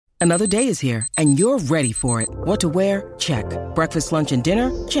Another day is here, and you're ready for it. What to wear? Check. Breakfast, lunch, and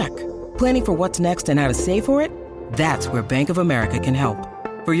dinner? Check. Planning for what's next and how to save for it? That's where Bank of America can help.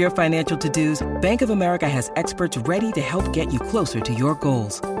 For your financial to-dos, Bank of America has experts ready to help get you closer to your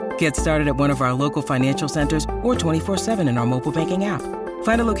goals. Get started at one of our local financial centers or 24/7 in our mobile banking app.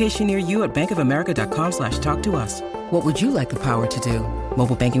 Find a location near you at bankofamerica.com/talktous. What would you like the power to do?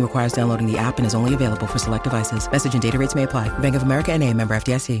 Mobile banking requires downloading the app and is only available for select devices. Message and data rates may apply. Bank of America N.A., member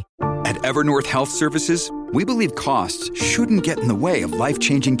FDIC. At Evernorth Health Services, we believe costs shouldn't get in the way of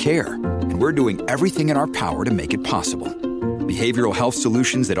life-changing care, and we're doing everything in our power to make it possible. Behavioral health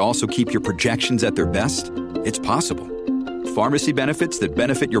solutions that also keep your projections at their best? It's possible. Pharmacy benefits that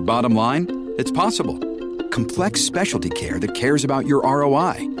benefit your bottom line? It's possible. Complex specialty care that cares about your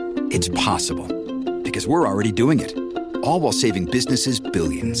ROI? It's possible. Because we're already doing it. All while saving businesses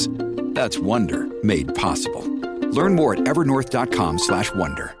billions. That's Wonder made possible. Learn more at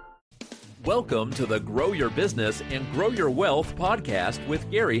evernorth.com/wonder. Welcome to the Grow Your Business and Grow Your Wealth podcast with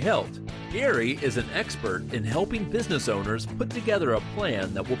Gary Helt. Gary is an expert in helping business owners put together a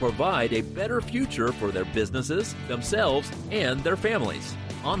plan that will provide a better future for their businesses, themselves, and their families.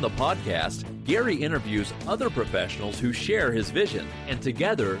 On the podcast, Gary interviews other professionals who share his vision, and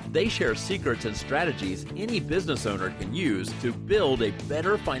together they share secrets and strategies any business owner can use to build a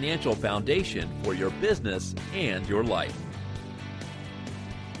better financial foundation for your business and your life.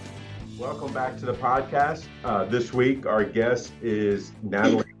 Welcome back to the podcast. This week, our guest is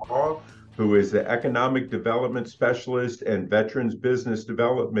Natalie Hall, who is the Economic Development Specialist and Veterans Business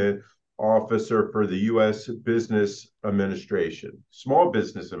Development Officer for the U.S. Business Administration, Small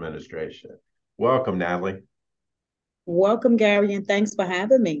Business Administration. Welcome, Natalie. Welcome, Gary, and thanks for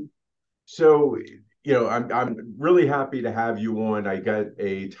having me. So, I'm really happy to have you on. I got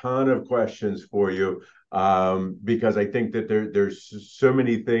a ton of questions for you because I think that there's so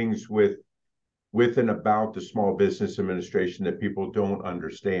many things with and about the Small Business Administration that people don't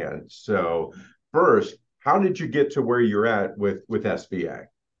understand. So, first, how did you get to where you're at with SBA?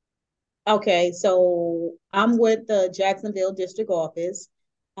 Okay, so I'm with the Jacksonville District Office.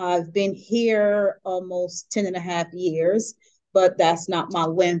 I've been here almost 10 and a half years, but that's not my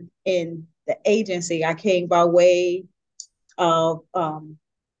length in the agency. I came by way of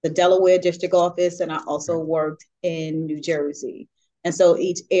the Delaware District Office, and I also worked in New Jersey. And so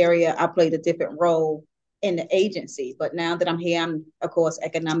each area, I played a different role in the agency. But now that I'm here, I'm, of course,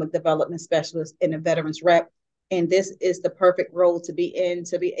 Economic Development Specialist and a Veterans Rep. And this is the perfect role to be in,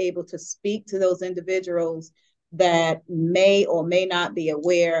 to be able to speak to those individuals that may or may not be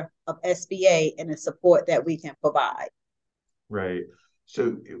aware of SBA and the support that we can provide. Right.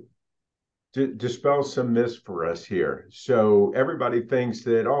 So to dispel some myths for us here. So everybody thinks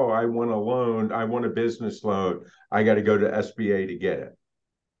that, I want a loan, I want a business loan, I got to go to SBA to get it.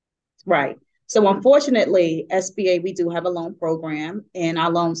 Right. So unfortunately, SBA, we do have a loan program, and our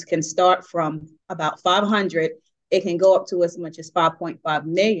loans can start from about 500. It can go up to as much as 5.5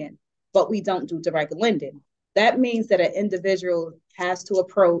 million, but we don't do direct lending. That means that an individual has to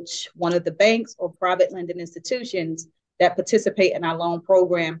approach one of the banks or private lending institutions that participate in our loan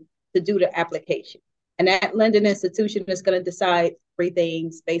program to do the application. And that lending institution is going to decide three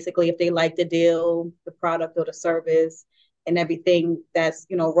things, basically, if they like the deal, the product or the service, and everything that's,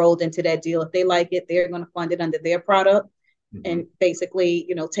 rolled into that deal. If they like it, they're going to fund it under their product and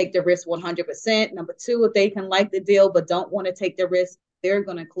basically, take the risk 100%. Number two, if they can like the deal but don't want to take the risk, they're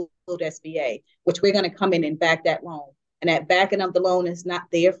going to include SBA, which we're going to come in and back that loan. And that backing of the loan is not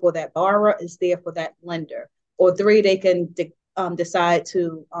there for that borrower, it's there for that lender. Or three, they can decide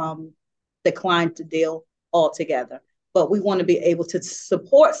to decline the deal altogether. But we want to be able to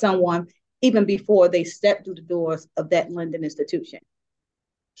support someone even before they step through the doors of that lending institution.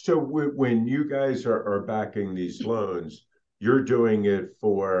 So when you guys are backing these loans, you're doing it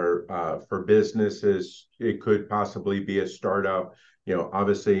for businesses. It could possibly be a startup.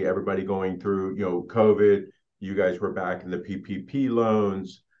 Obviously everybody going through, COVID, you guys were backing the PPP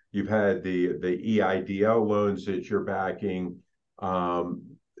loans. You've had the EIDL loans that you're backing. And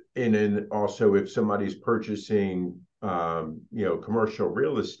then also if somebody's purchasing, commercial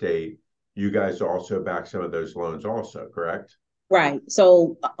real estate, you guys also back some of those loans also, correct? Right.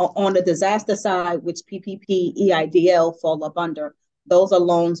 So on the disaster side, which PPP, EIDL fall up under, those are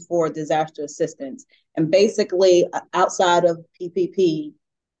loans for disaster assistance. And basically outside of PPP,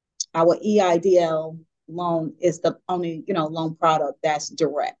 our EIDL loan is the only, loan product that's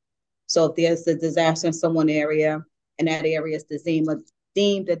direct. So if there's a disaster in someone area and that area is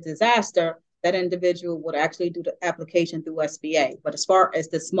deemed a disaster, that individual would actually do the application through SBA. But as far as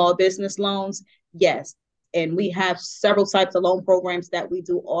the small business loans, yes, And we have several types of loan programs that we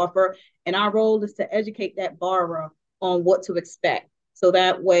do offer. And our role is to educate that borrower on what to expect. So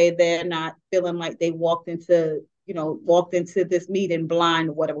that way they're not feeling like they walked into this meeting blind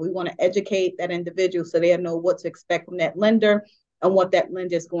or whatever. We want to educate that individual so they know what to expect from that lender and what that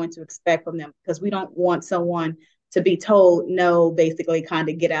lender is going to expect from them, because we don't want someone to be told, no, basically kind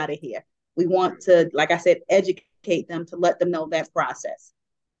of get out of here. We want to, like I said, educate them to let them know that process.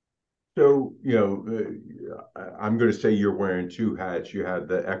 So, I'm going to say you're wearing two hats. You have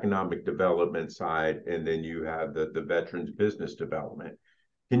the economic development side, and then you have the veterans business development.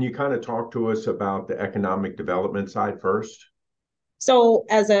 Can you kind of talk to us about the economic development side first? So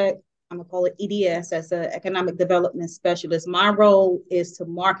I'm going to call it EDS, as an economic development specialist, my role is to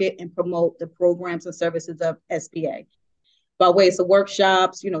market and promote the programs and services of SBA by ways of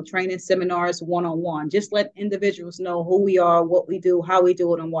workshops, training, seminars, one-on-one. Just let individuals know who we are, what we do, how we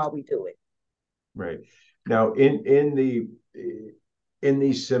do it, and why we do it. Right. Now, in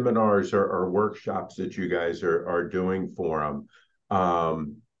these seminars or workshops that you guys are doing for them,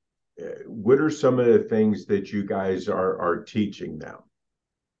 what are some of the things that you guys are teaching them?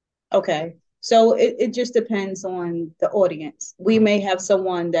 Okay. So it just depends on the audience. We may have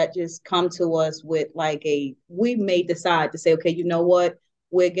someone that just come to us with we may decide to say, okay, you know what?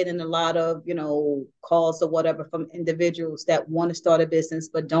 We're getting a lot of, calls or whatever from individuals that want to start a business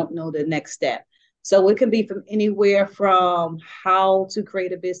but don't know the next step. So it can be from anywhere from how to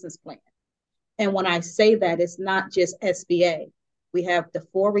create a business plan. And when I say that, it's not just SBA. We have the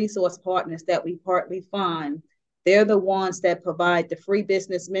 4 resource partners that we partly fund. They're the ones that provide the free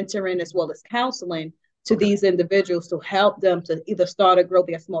business mentoring as well as counseling to these individuals to help them to either start or grow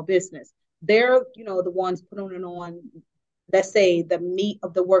their small business. They're, the ones putting on, let's say, the meat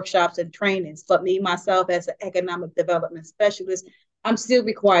of the workshops and trainings. But me, myself, as an economic development specialist, I'm still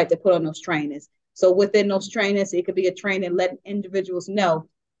required to put on those trainings. So within those trainings, it could be a training letting individuals know,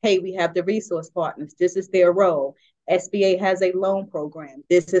 hey, we have the resource partners. This is their role. SBA has a loan program.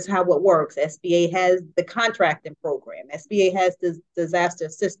 This is how it works. SBA has the contracting program. SBA has the disaster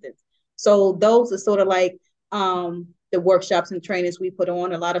assistance. So those are sort of like the workshops and trainings we put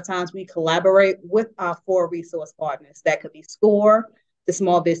on. A lot of times we collaborate with our 4 resource partners. That could be SCORE, the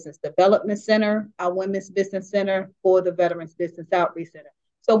Small Business Development Center, our Women's Business Center, or the Veterans Business Outreach Center.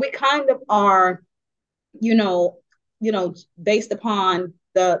 So we kind of are, based upon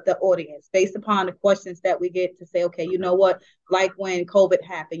the audience, based upon the questions that we get to say, okay, you know what, like when COVID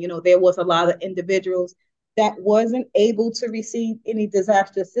happened, there was a lot of individuals that wasn't able to receive any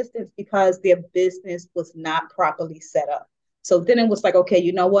disaster assistance because their business was not properly set up. So then it was like, okay,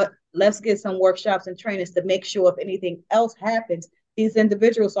 you know what, let's get some workshops and trainings to make sure if anything else happens, these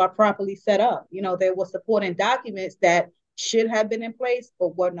individuals are properly set up. There were supporting documents that should have been in place,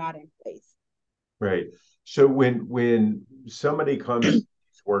 but were not in place. Right. So when somebody comes to these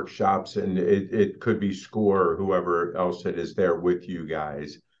workshops, and it could be SCORE or whoever else that is there with you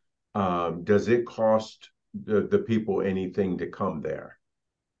guys, does it cost the people anything to come there?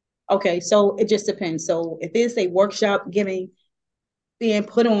 Okay, so it just depends. So if it's a workshop being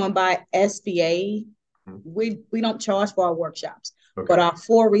put on by SBA, we don't charge for our workshops. Okay. But our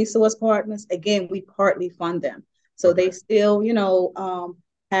 4 resource partners, again, we partly fund them. So they still,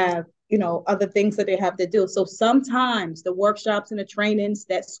 have, other things that they have to do. So sometimes the workshops and the trainings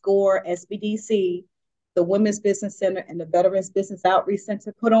that SCORE, SBDC, the Women's Business Center, and the Veterans Business Outreach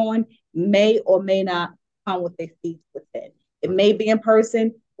Center put on may or may not come with their feet within. It may be in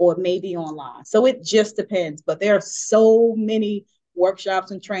person or it may be online. So it just depends. But there are so many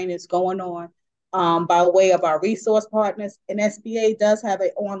workshops and trainings going on by way of our resource partners. And SBA does have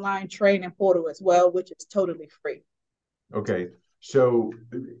an online training portal as well, which is totally free. Okay. So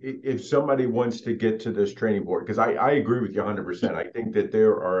if somebody wants to get to this training board, because I agree with you 100%. I think that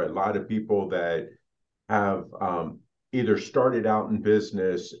there are a lot of people that have either started out in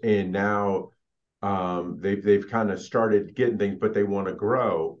business and now they've kind of started getting things, but they want to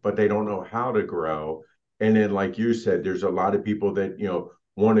grow, but they don't know how to grow. And then, like you said, there's a lot of people that,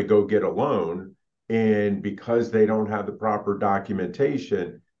 want to go get a loan. And because they don't have the proper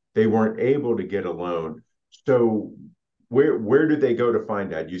documentation, they weren't able to get a loan. So where do they go to find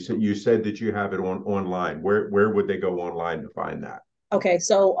that? You said that you have it online. Where would they go online to find that? Okay,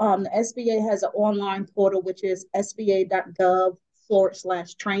 so the SBA has an online portal, which is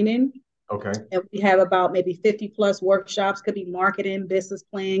sba.gov/training. Okay. And we have about maybe 50 plus workshops, could be marketing, business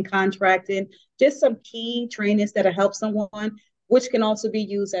plan, contracting, just some key trainings that'll help someone, which can also be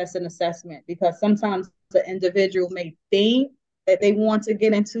used as an assessment, because sometimes the individual may think that they want to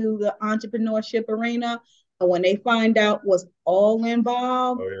get into the entrepreneurship arena, And when they find out what's all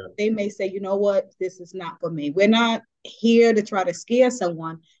involved, Oh, yeah. they may say, you know what, this is not for me. We're not here to try to scare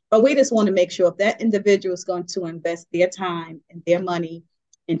someone, but we just want to make sure if that individual is going to invest their time and their money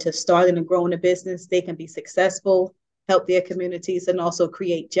into starting and growing a business, they can be successful, help their communities, and also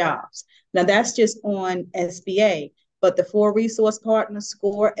create jobs. Now, that's just on SBA. But the four resource partners,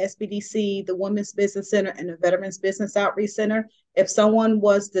 SCORE, SBDC, the Women's Business Center, and the Veterans Business Outreach Center, if someone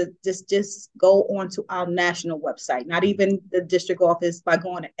was to just go onto our national website, not even the district office, by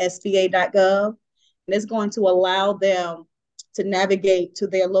going to sba.gov, and it's going to allow them to navigate to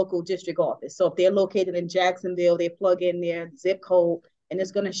their local district office. So if they're located in Jacksonville, they plug in their zip code, and it's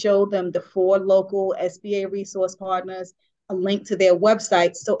going to show them the four local SBA resource partners, a link to their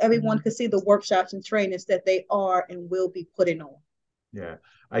website, so everyone can see the workshops and trainings that they are and will be putting on. Yeah,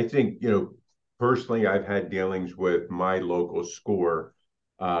 I think, personally, I've had dealings with my local SCORE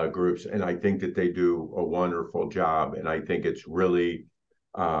groups, and I think that they do a wonderful job. And I think it's really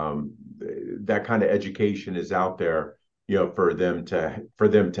that kind of education is out there, for them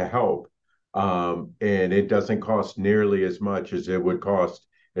to help. And it doesn't cost nearly as much as it would cost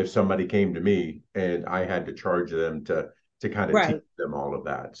if somebody came to me and I had to charge them to kind of teach them all of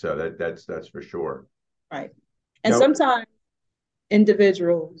that. So that's for sure. Right. And sometimes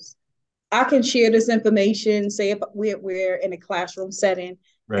individuals, I can share this information, say if we're in a classroom setting,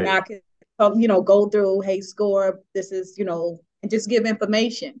 and I can, go through, hey, SCORE, this is, and just give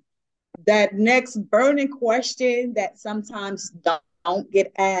information. That next burning question that sometimes don't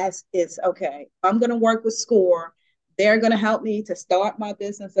get asked is, okay, I'm going to work with SCORE. They're going to help me to start my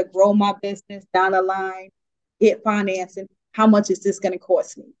business or grow my business down the line, get financing. How much is this going to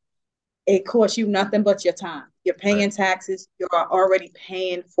cost me? It costs you nothing but your time. You're paying taxes. You're already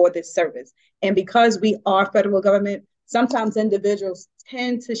paying for this service. And because we are federal government, sometimes individuals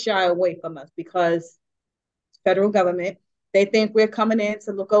tend to shy away from us because federal government, they think we're coming in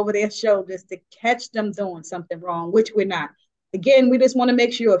to look over their shoulders to catch them doing something wrong, which we're not. Again, we just want to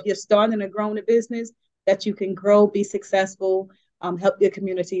make sure if you're starting or growing a business that you can grow, be successful, help your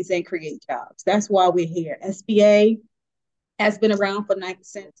communities, and create jobs. That's why we're here. SBA has been around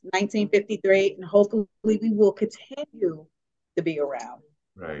since 1953, and hopefully we will continue to be around.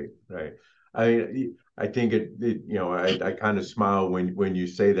 Right. I think I kind of smile when you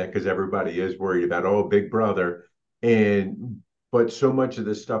say that, because everybody is worried about, oh, big brother. But so much of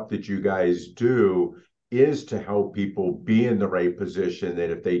the stuff that you guys do is to help people be in the right position, that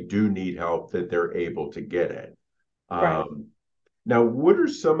if they do need help, that they're able to get it. Right. Now, what are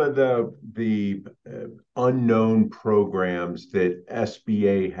some of the unknown programs that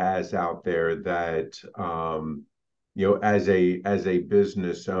SBA has out there that as a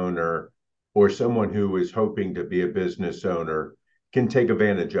business owner or someone who is hoping to be a business owner can take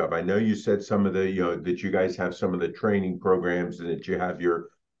advantage of? I know you said some of the that you guys have some of the training programs and that you have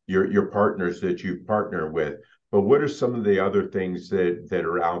your partners that you partner with, but what are some of the other things that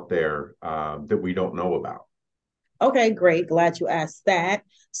are out there that we don't know about? Okay, great. Glad you asked that.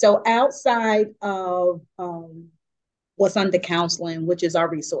 So outside of what's under counseling, which is our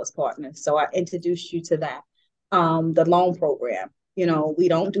resource partner, so I introduced you to that. The loan program, we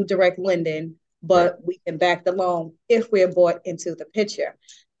don't do direct lending, but we can back the loan if we're brought into the picture.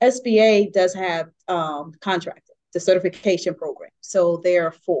 SBA does have contracting, the certification program. So there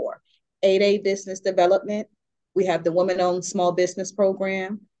are 4. 8A business development. We have the women-owned small business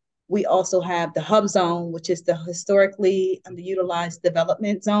program. We also have the Hub Zone, which is the historically underutilized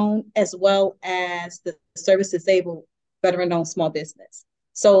development zone, as well as the service disabled veteran-owned small business.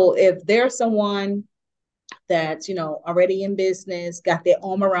 So if there's someone that's, already in business, got their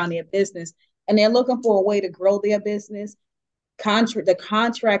arm around their business, and they're looking for a way to grow their business, the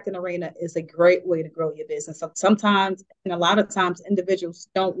contracting arena is a great way to grow your business. So sometimes, and a lot of times, individuals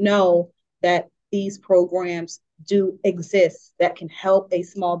don't know that these programs do exist that can help a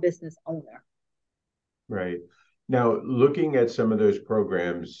small business owner. Right. Now, looking at some of those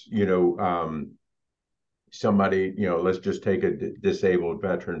programs, somebody, let's just take a disabled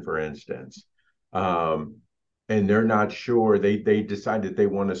veteran, for instance, and they're not sure, they decide that they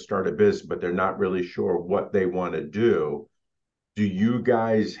want to start a business, but they're not really sure what they want to do. Do you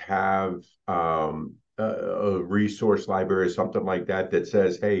guys have a resource library or something like that that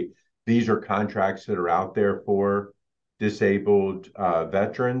says, hey, these are contracts that are out there for disabled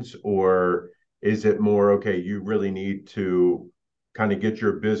veterans? Or is it more, okay, you really need to kind of get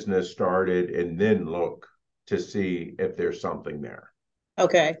your business started and then look to see if there's something there?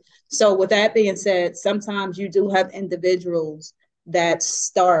 Okay. So with that being said, sometimes you do have individuals that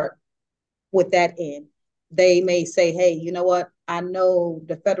start with that end. They may say, hey, you know what? I know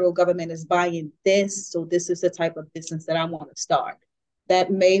the federal government is buying this, so this is the type of business that I want to start. That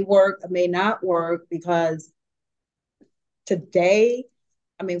may work, may not work, because today,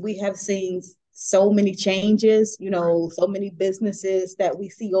 I mean, we have seen so many changes, so many businesses that we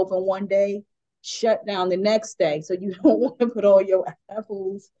see open one day, shut down the next day. So you don't want to put all your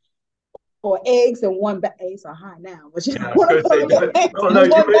apples or eggs in one basket. Eggs are high now, but you don't want to put all your eggs in one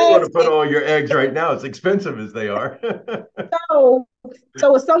basket. You may want to put all your eggs right now. It's expensive as they are.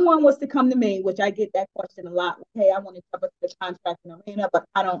 So if someone was to come to me, which I get that question a lot, like, hey, I want to cover the contracting arena, but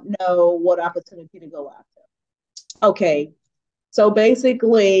I don't know what opportunity to go after. Okay, so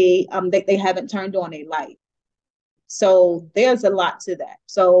basically, they haven't turned on a light. So there's a lot to that.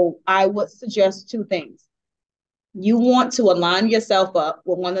 So I would suggest two things. You want to align yourself up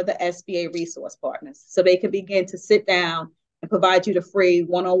with one of the SBA resource partners so they can begin to sit down and provide you the free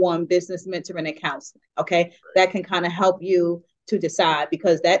one-on-one business mentoring and counseling. Okay, that can kind of help you to decide,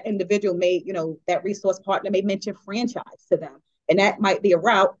 because that individual may, that resource partner may mention franchise to them, and that might be a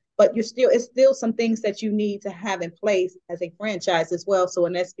route, but it's still some things that you need to have in place as a franchise as well. So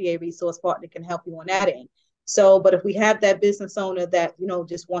an SBA resource partner can help you on that end. So, but if we have that business owner that,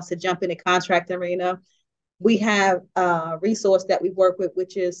 just wants to jump in the contract arena, we have a resource that we work with,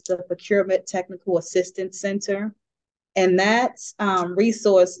 which is the Procurement Technical Assistance Center. And that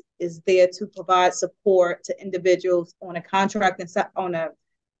resource is there to provide support to individuals on a contract on a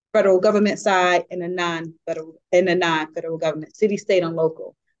federal government side and a non-federal government, city, state, and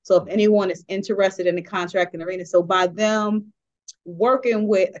local. So if anyone is interested in the contracting arena, so by them working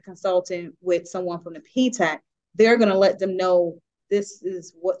with a consultant, with someone from the PTAC, they're going to let them know this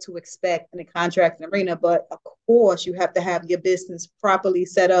is what to expect in the contracting arena. But of course, you have to have your business properly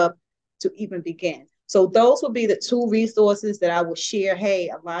set up to even begin. So those will be the two resources that I will share. Hey,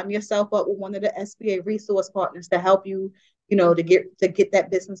 align yourself up with one of the SBA resource partners to help you, to get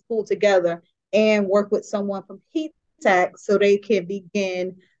that business pulled together, and work with someone from PTAC so they can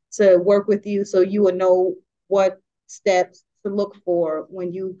begin to work with you, so you will know what steps to look for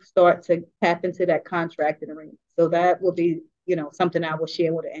when you start to tap into that contracting arena. So that will be, something I will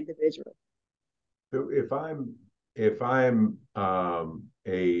share with an individual. So if I'm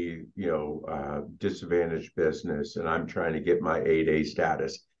a disadvantaged business and I'm trying to get my 8A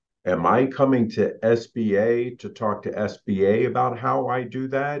status, am I coming to SBA to talk to SBA about how I do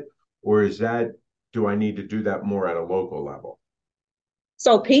that, or do I need to do that more at a local level?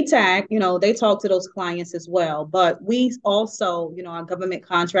 So PTAC, they talk to those clients as well, but we also, our government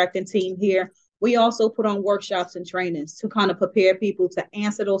contracting team here, we also put on workshops and trainings to kind of prepare people to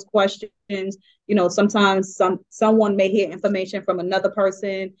answer those questions. Sometimes someone may hear information from another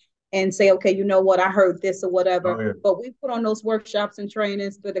person and say, okay, you know what, I heard this or whatever. Oh, yeah. But we put on those workshops and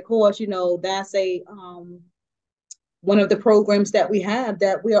trainings. But of course, that's one of the programs that we have,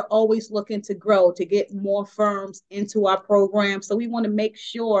 that we are always looking to grow, to get more firms into our program. So we want to make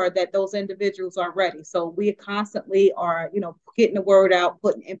sure that those individuals are ready. So we constantly are, getting the word out,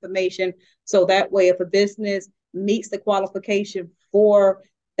 putting information. So that way, if a business meets the qualification for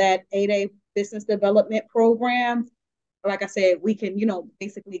that 8A business development program, like I said, we can,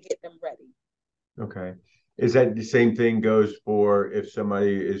 basically get them ready. Okay. Is that the same thing goes for if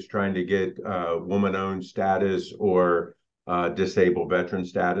somebody is trying to get woman-owned status or disabled veteran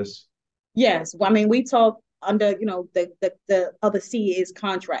status? Yes. Well, I mean, we talk under, the other C is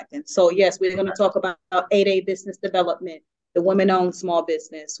contracting. So yes, we're going to talk about 8A business development, the women-owned small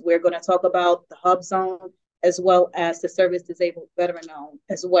business. We're going to talk about the hub zone, as well as the service disabled veteran-owned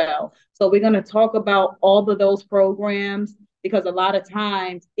as well. So we're going to talk about all of those programs, because a lot of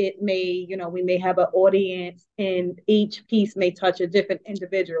times it may, we may have an audience and each piece may touch a different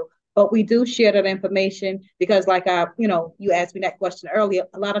individual, but we do share that information because you asked me that question earlier.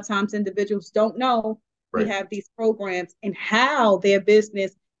 A lot of times individuals don't know we have these programs and how their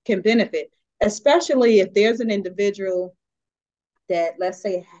business can benefit, especially if there's an individual that, let's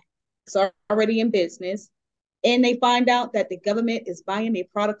say, is already in business and they find out that the government is buying a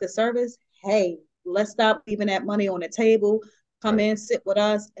product or service. Hey, let's stop leaving that money on the table. Come in, sit with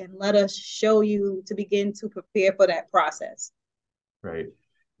us, and let us show you to begin to prepare for that process. Right.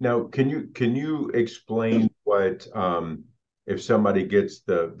 Now, can you explain what if somebody gets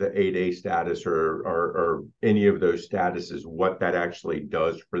the 8A status or any of those statuses, what that actually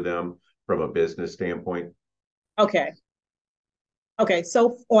does for them from a business standpoint? Okay.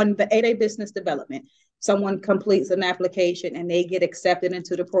 So on the 8A business development, someone completes an application and they get accepted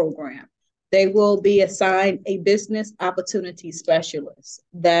into the program. They will be assigned a business opportunity specialist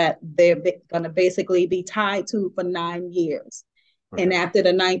that they're going to basically be tied to for 9 years. Okay. And after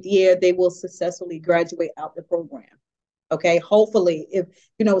the 9th year, they will successfully graduate out the program. Okay. Hopefully, if,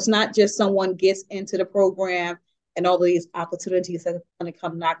 it's not just someone gets into the program and all of these opportunities are going to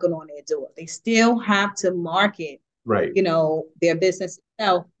come knocking on their door. They still have to market, Right. Their business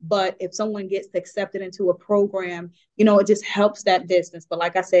itself. But if someone gets accepted into a program, it just helps that business. But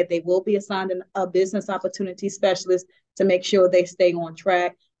like I said, they will be assigned a business opportunity specialist to make sure they stay on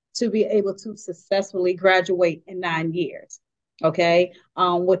track to be able to successfully graduate in 9 years. Okay.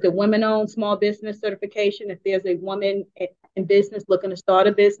 With the women-owned small business certification, if there's a woman in business looking to start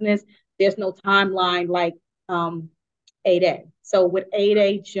a business, there's no timeline like 8A. So with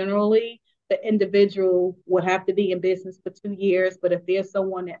 8A, generally, the individual would have to be in business for 2 years. But if there's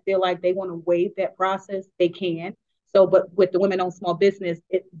someone that feel like they want to waive that process, they can. So, but with the women-owned small business,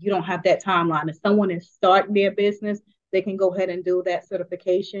 you don't have that timeline. If someone is starting their business, they can go ahead and do that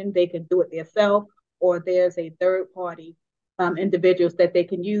certification. They can do it themselves, or there's a third party individuals that they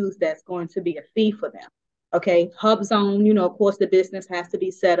can use that's going to be a fee for them. Okay, HubZone, of course, the business has to be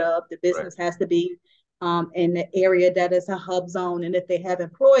set up. The business has to be in the area that is a HubZone. And if they have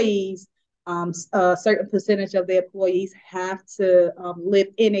employees, a certain percentage of their employees have to live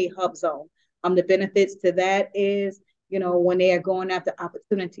in a HubZone. The benefits to that is, when they are going after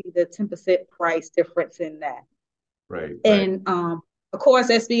opportunity, the 10% price difference in that. Right. And of course,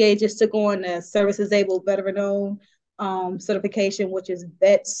 SBA just took on the Services Able Veteran-Owned certification, which is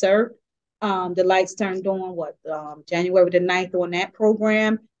Vet Cert. The lights turned on January the 9th on that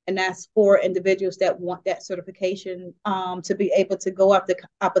program, and that's for individuals that want that certification to be able to go after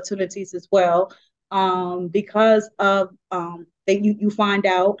opportunities as well, because of you find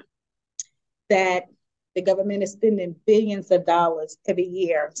out that the government is spending billions of dollars every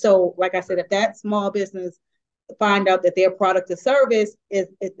year. So like I said, if that small business find out that their product or service is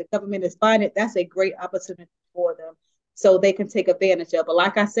if the government is funded, that's a great opportunity for them, so they can take advantage of. But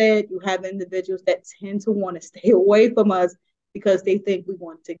like I said, you have individuals that tend to want to stay away from us because they think we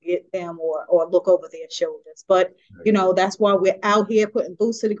want to get them or look over their shoulders. But, that's why we're out here putting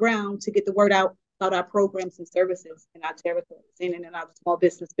boots to the ground to get the word out about our programs and services in our territories and in our small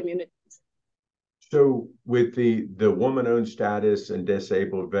business communities. So with the woman-owned status and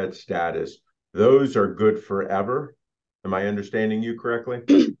disabled vet status, those are good forever. Am I understanding you correctly?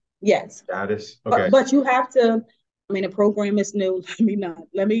 Yes. Status. Okay. But you have to, the program is new.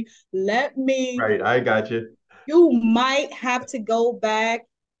 Let me. Right. I got you. You might have to go back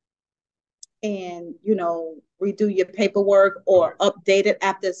and, redo your paperwork or update it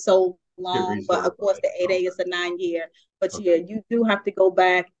after so long. But of course, the 8A is a 9-year. But yeah, you do have to go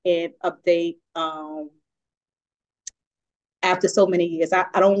back and update after so many years. I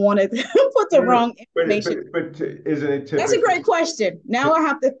don't want to put the wrong information. But isn't it typical? That's a great question. Now I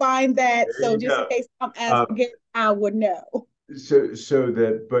have to find that. So just in case I'm asked again, I would know. So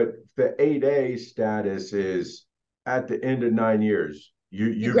but the 8A status is at the end of 9 years,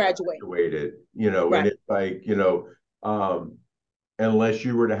 you graduated, and it's like, unless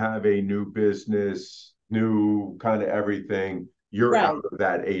you were to have a new business, new kind of everything, you're out of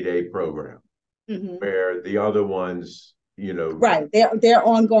that 8A program, where the other ones, they're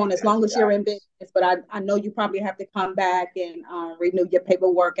ongoing as long as you're in business. But I know you probably have to come back and renew your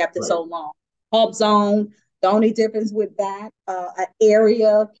paperwork after so long. HubZone, the only difference with that, an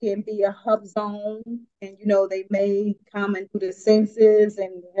area can be a HubZone, and they may come and do the census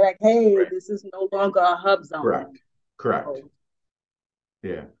and be like, hey, this is no longer a HubZone. Correct.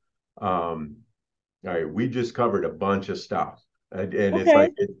 Yeah. All right. We just covered a bunch of stuff, and it's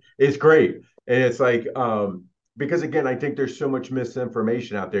like it's great, and it's like because again, I think there's so much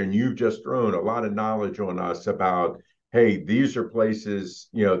misinformation out there, and you've just thrown a lot of knowledge on us about, hey, these are places,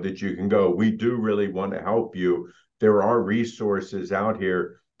 that you can go. We do really want to help you. There are resources out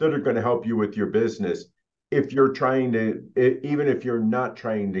here that are going to help you with your business. If you're trying to, even if you're not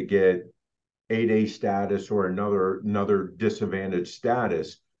trying to get 8A status or another disadvantaged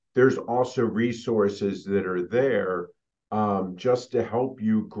status, there's also resources that are there just to help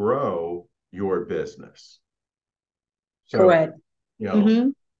you grow your business. So, correct.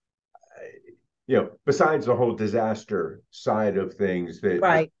 Besides the whole disaster side of things that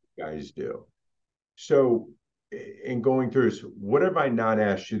you guys do. So in going through this, what have I not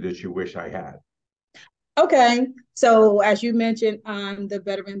asked you that you wish I had? Okay. So as you mentioned, I'm the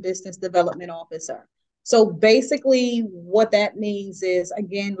Veteran Business Development Officer. So basically what that means is,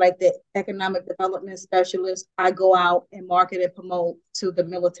 again, like the economic development specialist, I go out and market and promote to the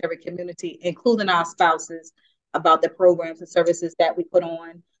military community, including our spouses, about the programs and services that we put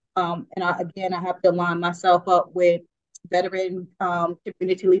on. And I have to align myself up with veteran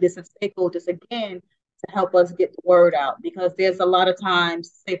community leaders and stakeholders, again, to help us get the word out. Because there's a lot of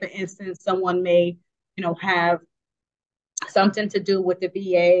times, say, for instance, someone may, have something to do with the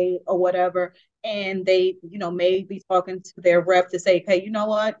VA or whatever, and they, may be talking to their rep to say, hey, you know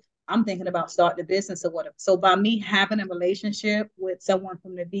what? I'm thinking about starting a business or whatever. So by me having a relationship with someone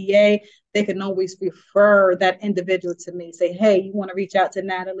from the VA, they can always refer that individual to me. Say, hey, you want to reach out to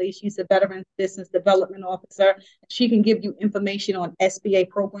Natalie? She's a Veterans Business Development Officer. She can give you information on SBA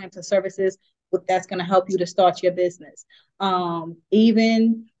programs and services that's going to help you to start your business.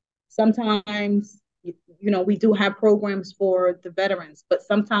 Even sometimes, we do have programs for the veterans, but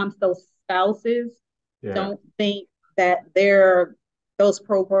sometimes those spouses don't think that those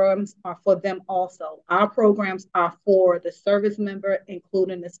programs are for them also. Our programs are for the service member,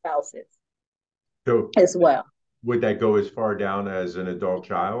 including the spouses as well. Would that go as far down as an adult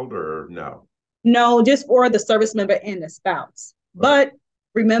child or no? No, just for the service member and the spouse. Okay. But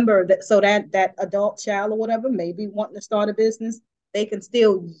remember that adult child or whatever may be wanting to start a business, they can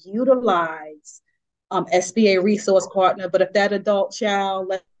still utilize SBA resource partner. But if that adult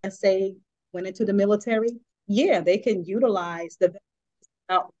child, let's say, went into the military, they can utilize the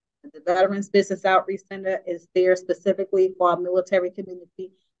Veterans Business Outreach Center is there specifically for our military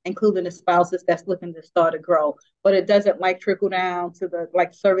community, including the spouses that's looking to start a grow. But it doesn't trickle down to the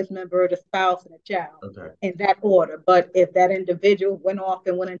service member, the spouse, and the child in that order. But if that individual went off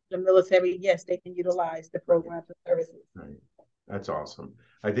and went into the military, yes, they can utilize the programs and services. Right. That's awesome.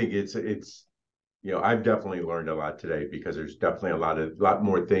 I think it's I've definitely learned a lot today because there's definitely a lot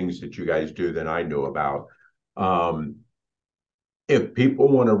more things that you guys do than I knew about. If people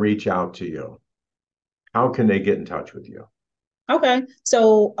want to reach out to you, how can they get in touch with you? Okay.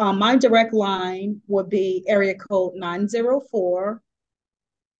 So my direct line would be area code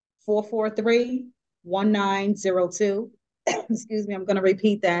 904-443-1902. Excuse me, I'm going to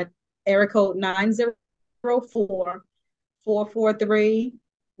repeat that. Area code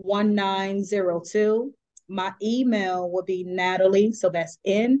 904-443-1902. My email would be Natalie, so that's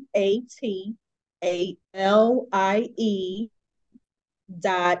NATALIE.HALL@SBA.gov.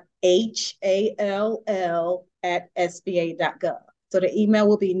 So the email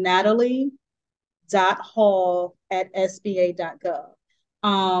will be natalie.hall@SBA.gov.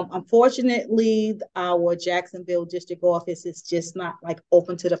 Unfortunately, our Jacksonville district office is just not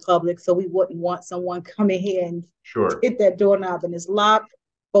open to the public, so we wouldn't want someone coming here and hit that doorknob and it's locked.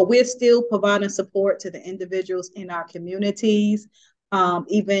 But we're still providing support to the individuals in our communities.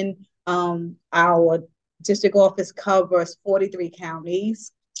 Even our district office covers 43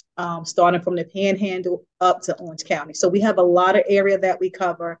 counties, starting from the Panhandle up to Orange County. So we have a lot of area that we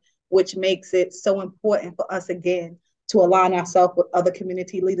cover, which makes it so important for us, again, to align ourselves with other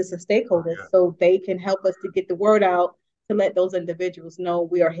community leaders and stakeholders so they can help us to get the word out to let those individuals know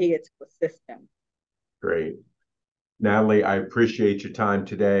we are here to assist them. Great. Natalie, I appreciate your time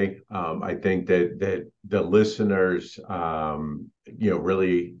today. I think that the listeners,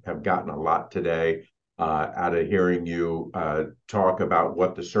 really have gotten a lot today out of hearing you talk about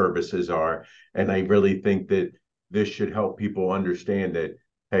what the services are. And I really think that this should help people understand that,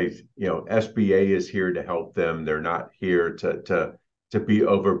 hey, SBA is here to help them. They're not here to be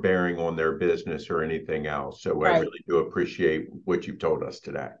overbearing on their business or anything else. So I really do appreciate what you've told us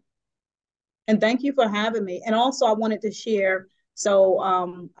today. And thank you for having me. And also I wanted to share, so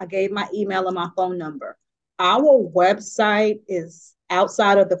I gave my email and my phone number. Our website is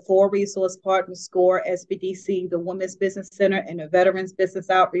outside of the 4 resource partners, SCORE, SBDC, the Women's Business Center, and the Veterans Business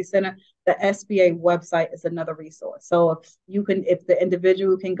Outreach Center. The SBA website is another resource. So if the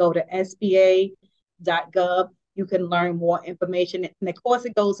individual can go to SBA.gov, you can learn more information. And of course,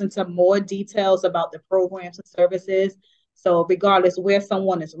 it goes into more details about the programs and services. So regardless where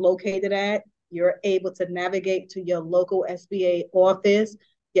someone is located at, you're able to navigate to your local SBA office,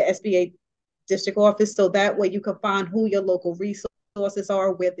 your SBA district office. So that way you can find who your local resources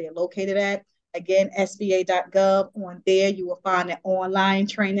are, where they're located at. Again, SBA.gov. On there, you will find the online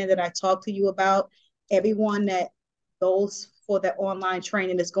training that I talked to you about. Everyone that goes for the online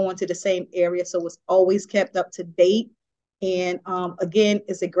training is going to the same area. So it's always kept up to date. And again,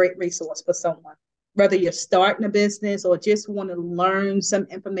 it's a great resource for someone. Whether you're starting a business or just want to learn some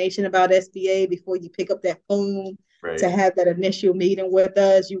information about SBA before you pick up that phone to have that initial meeting with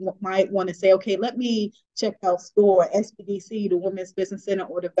us, you might want to say, okay, let me check out SCORE, SBDC, the Women's Business Center,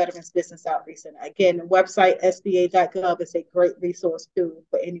 or the Veterans Business Outreach Center. Again, the website, SBA.gov, is a great resource too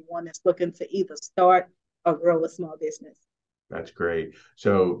for anyone that's looking to either start or grow a small business. That's great.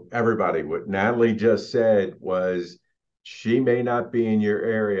 So everybody, what Natalie just said was, she may not be in your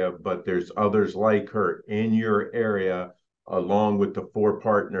area, but there's others like her in your area, along with the 4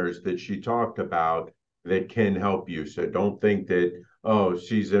 partners that she talked about that can help you. So don't think that, oh,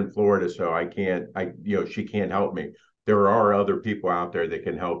 she's in Florida, so she can't help me. there are other people out there that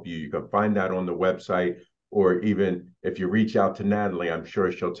can help you. You can find that on the website, or even if you reach out to Natalie, I'm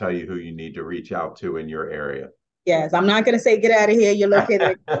sure she'll tell you who you need to reach out to in your area. Yes, I'm not going to say get out of here. You're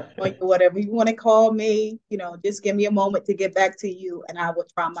located or whatever. You want to call me, just give me a moment to get back to you, and I will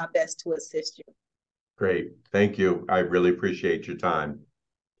try my best to assist you. Great. Thank you. I really appreciate your time.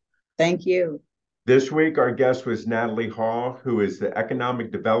 Thank you. This week, our guest was Natalie Hall, who is the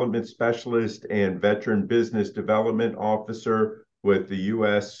Economic Development Specialist and Veteran Business Development Officer with the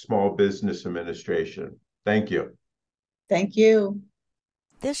U.S. Small Business Administration. Thank you. Thank you.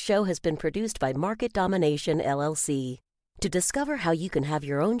 This show has been produced by Market Domination, LLC. To discover how you can have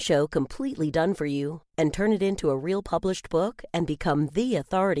your own show completely done for you and turn it into a real published book and become the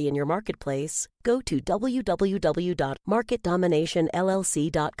authority in your marketplace, go to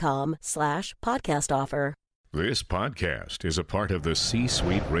www.marketdominationllc.com/podcast offer. This podcast is a part of the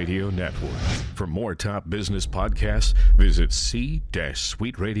C-Suite Radio Network. For more top business podcasts, visit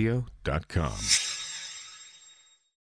c-suiteradio.com.